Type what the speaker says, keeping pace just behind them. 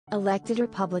Elected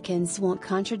Republicans won't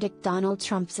contradict Donald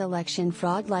Trump's election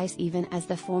fraud lies even as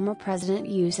the former president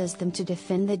uses them to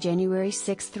defend the January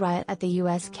 6 riot at the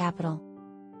U.S. Capitol.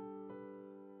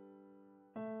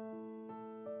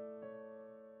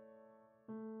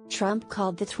 Trump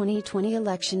called the 2020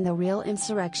 election the real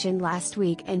insurrection last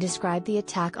week and described the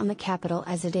attack on the Capitol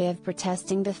as a day of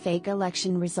protesting the fake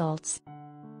election results.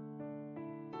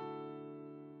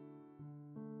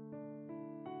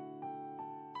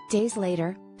 Days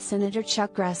later, Senator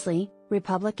Chuck Grassley,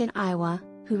 Republican Iowa,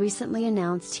 who recently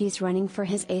announced he's running for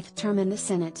his 8th term in the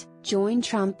Senate, joined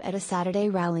Trump at a Saturday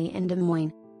rally in Des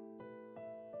Moines.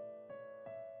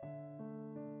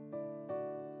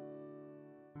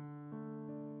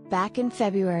 Back in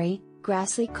February,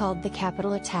 Grassley called the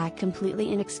Capitol attack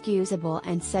completely inexcusable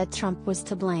and said Trump was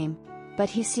to blame. But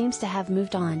he seems to have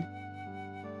moved on.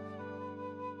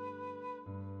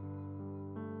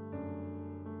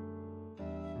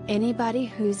 Anybody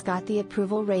who's got the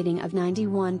approval rating of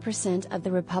 91% of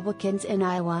the Republicans in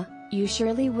Iowa, you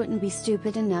surely wouldn't be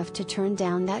stupid enough to turn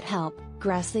down that help,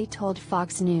 Grassley told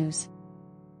Fox News.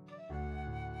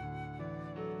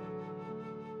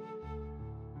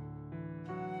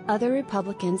 Other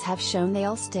Republicans have shown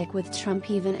they'll stick with Trump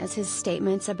even as his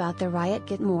statements about the riot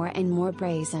get more and more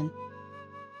brazen.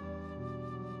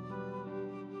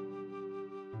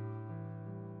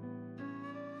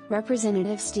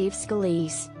 Representative Steve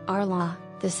Scalise, RLA,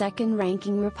 the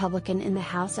second-ranking Republican in the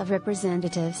House of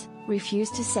Representatives,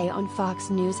 refused to say on Fox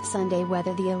News Sunday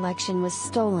whether the election was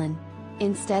stolen.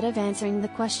 Instead of answering the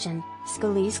question,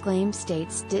 Scalise claimed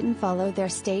states didn't follow their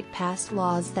state-passed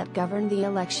laws that govern the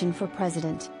election for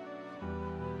president.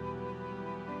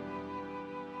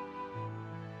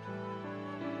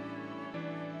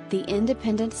 The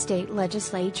independent state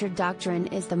legislature doctrine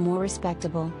is the more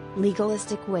respectable,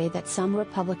 legalistic way that some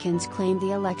Republicans claim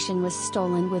the election was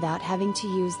stolen without having to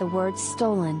use the words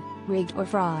stolen, rigged or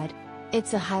fraud.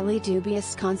 It's a highly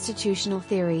dubious constitutional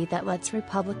theory that lets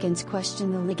Republicans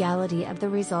question the legality of the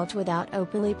result without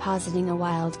openly positing a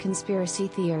wild conspiracy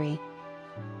theory.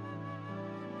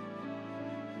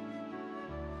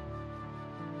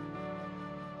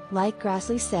 Like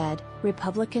Grassley said,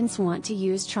 Republicans want to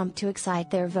use Trump to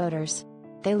excite their voters.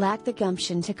 They lack the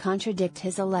gumption to contradict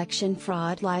his election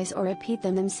fraud lies or repeat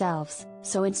them themselves,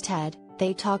 so instead,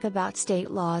 they talk about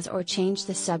state laws or change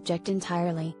the subject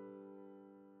entirely.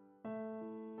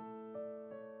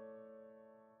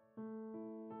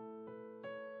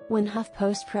 When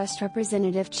HuffPost pressed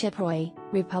Representative Chip Roy,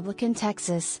 Republican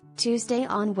Texas, Tuesday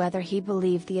on whether he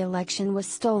believed the election was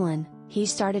stolen, he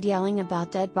started yelling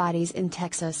about dead bodies in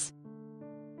Texas.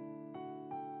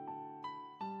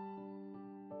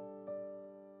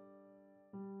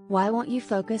 Why won't you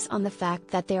focus on the fact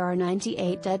that there are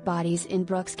 98 dead bodies in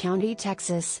Brooks County,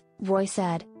 Texas, Roy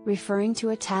said, referring to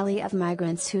a tally of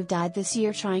migrants who died this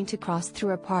year trying to cross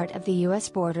through a part of the U.S.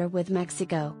 border with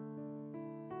Mexico.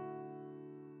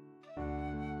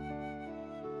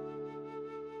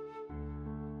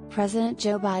 President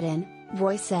Joe Biden,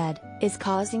 Roy said, is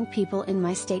causing people in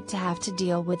my state to have to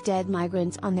deal with dead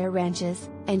migrants on their ranches,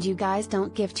 and you guys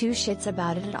don't give two shits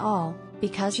about it at all,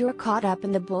 because you're caught up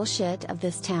in the bullshit of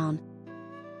this town.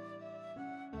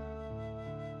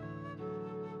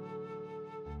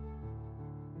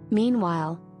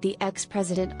 Meanwhile, the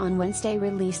ex-president on Wednesday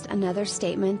released another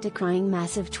statement decrying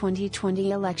massive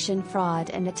 2020 election fraud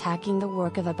and attacking the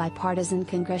work of a bipartisan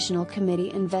congressional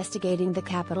committee investigating the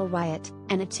Capitol riot,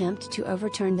 an attempt to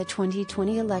overturn the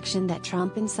 2020 election that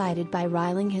Trump incited by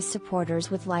riling his supporters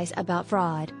with lies about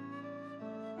fraud.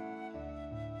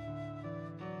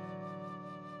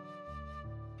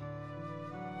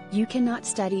 You cannot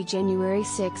study January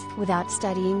 6th without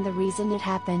studying the reason it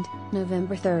happened,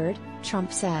 November 3rd,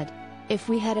 Trump said. If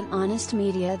we had an honest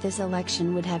media, this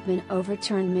election would have been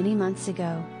overturned many months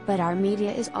ago, but our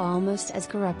media is almost as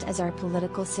corrupt as our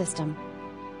political system.